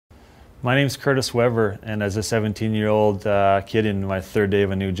My name's Curtis Weber, and as a 17-year-old kid in my third day of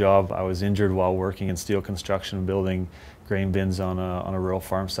a new job, I was injured while working in steel construction, building grain bins on a rural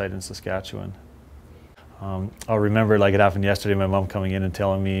farm site in Saskatchewan. I'll remember like it happened yesterday, my mom coming in and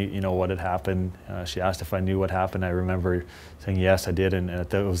telling me, what had happened. She asked if I knew what happened. I remember saying yes, I did, and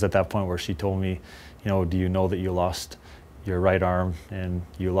it was at that point where she told me, do you know that you lost your right arm and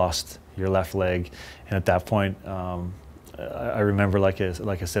you lost your left leg? And at that point, I remember, like I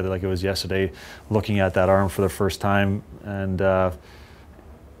said, like it was yesterday, looking at that arm for the first time, and there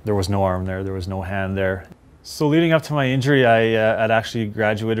was no arm there, there was no hand there. So leading up to my injury, I'd actually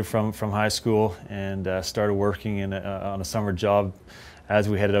graduated from high school and started working on a summer job as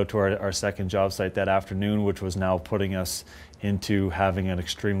we headed out to our second job site that afternoon, which was now putting us into having an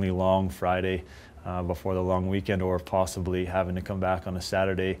extremely long Friday before the long weekend, or possibly having to come back on a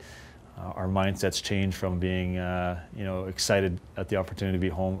Saturday. Our mindsets changed from being excited at the opportunity to be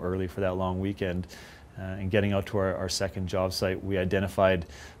home early for that long weekend. And getting out to our second job site, we identified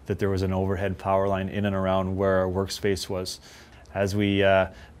that there was an overhead power line in and around where our workspace was. As we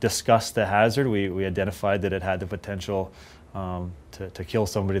discussed the hazard, we identified that it had the potential to kill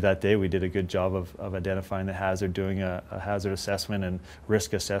somebody that day. We did a good job of identifying the hazard, doing a hazard assessment and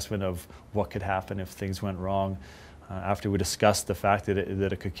risk assessment of what could happen if things went wrong. After we discussed the fact that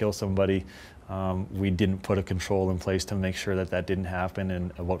it could kill somebody, we didn't put a control in place to make sure that didn't happen.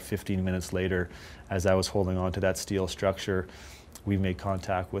 And about 15 minutes later, as I was holding on to that steel structure, we made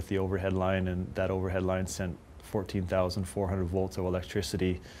contact with the overhead line, and that overhead line sent 14,400 volts of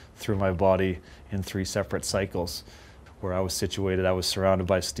electricity through my body in 3 separate cycles. Where I was situated, I was surrounded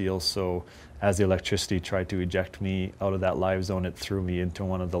by steel, so as the electricity tried to eject me out of that live zone, it threw me into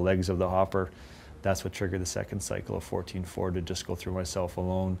one of the legs of the hopper. That's what triggered the second cycle of 14.4 to just go through myself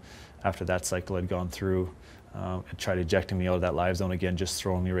alone. After that cycle had gone through, it tried ejecting me out of that live zone again, just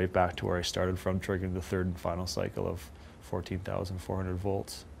throwing me right back to where I started from, triggering the third and final cycle of 14,400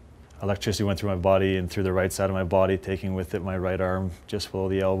 volts. Electricity went through my body and through the right side of my body, taking with it my right arm just below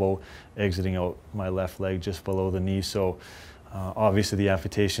the elbow, exiting out my left leg just below the knee. So obviously the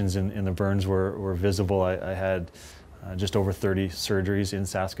amputations and the burns were visible. I had just over 30 surgeries in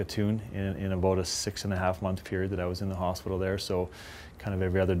Saskatoon in about a 6.5 month period that I was in the hospital there. So kind of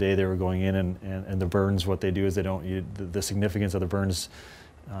every other day they were going in, and the burns, what they do is the significance of the burns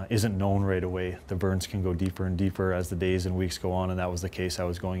isn't known right away. The burns can go deeper and deeper as the days and weeks go on, and that was the case. I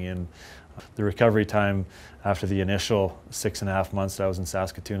was going in. The recovery time after the initial 6.5 months that I was in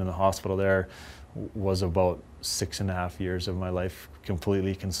Saskatoon in the hospital there was about 6.5 years of my life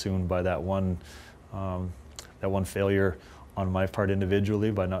completely consumed by that one failure on my part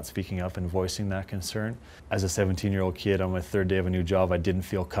individually by not speaking up and voicing that concern. As a 17-year-old kid on my third day of a new job, I didn't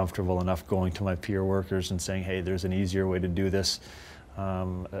feel comfortable enough going to my peer workers and saying, hey, there's an easier way to do this,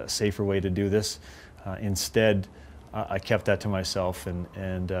 a safer way to do this. Instead, I kept that to myself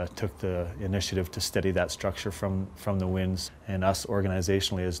and took the initiative to steady that structure from the winds, and us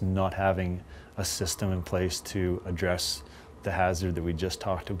organizationally as not having a system in place to address the hazard that we just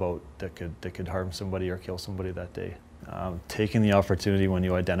talked about that could harm somebody or kill somebody that day. Taking the opportunity when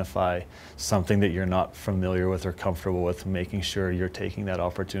you identify something that you're not familiar with or comfortable with, making sure you're taking that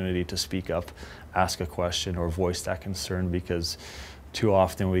opportunity to speak up, ask a question, or voice that concern, because too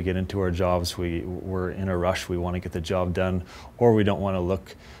often we get into our jobs, we're in a rush, we want to get the job done, or we don't want to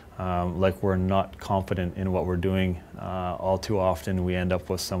look like we're not confident in what we're doing. All too often we end up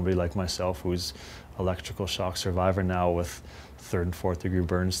with somebody like myself who's electrical shock survivor now with 3rd and 4th degree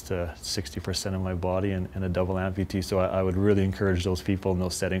burns to 60% of my body and a double amputee. So I would really encourage those people in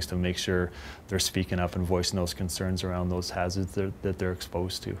those settings to make sure they're speaking up and voicing those concerns around those hazards that they're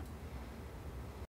exposed to.